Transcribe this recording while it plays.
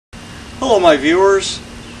Hello my viewers,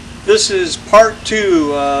 this is part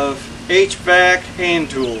 2 of HVAC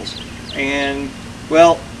hand tools, and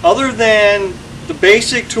well, other than the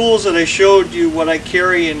basic tools that I showed you what I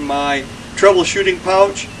carry in my troubleshooting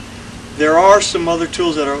pouch, there are some other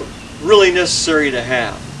tools that are really necessary to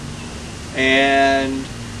have, and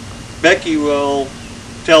Becky will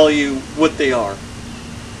tell you what they are.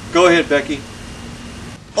 Go ahead, Becky.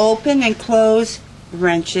 Open and close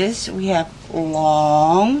wrenches. We have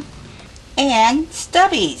long and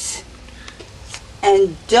stubbies.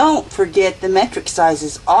 And don't forget the metric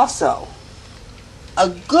sizes also. A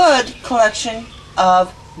good collection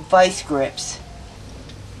of vice grips.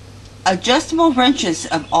 Adjustable wrenches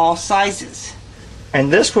of all sizes.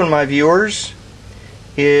 And this one, my viewers,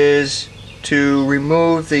 is to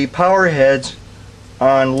remove the power heads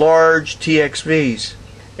on large TXVs.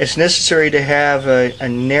 It's necessary to have a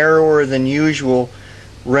narrower than usual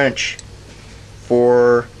wrench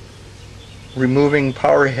for removing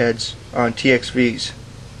power heads on TXVs.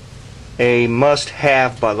 A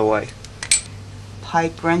must-have, by the way.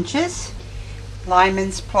 Pipe wrenches,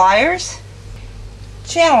 lineman's pliers,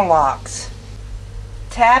 channel locks,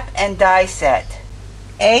 tap and die set,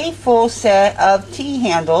 a full set of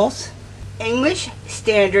T-handles, English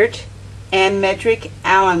standard and metric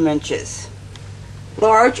Allen wrenches,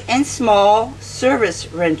 large and small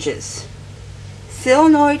service wrenches,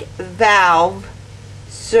 solenoid valve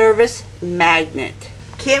service magnet.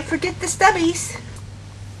 Can't forget the stubbies.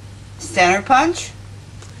 Center punch,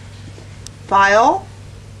 file,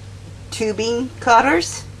 tubing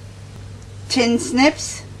cutters, tin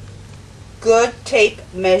snips, good tape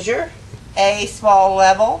measure, a small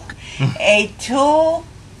level, a tool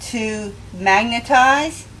to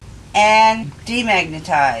magnetize and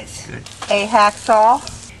demagnetize, a hacksaw,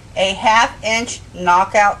 a 1/2-inch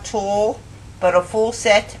knockout tool, but a full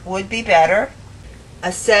set would be better,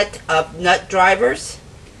 a set of nut drivers,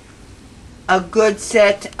 a good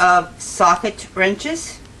set of socket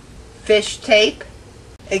wrenches, fish tape,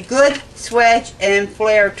 a good swedge and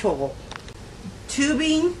flare tool,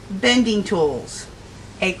 tubing bending tools,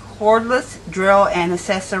 a cordless drill and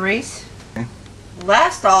accessories.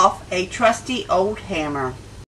 Last off, a trusty old hammer.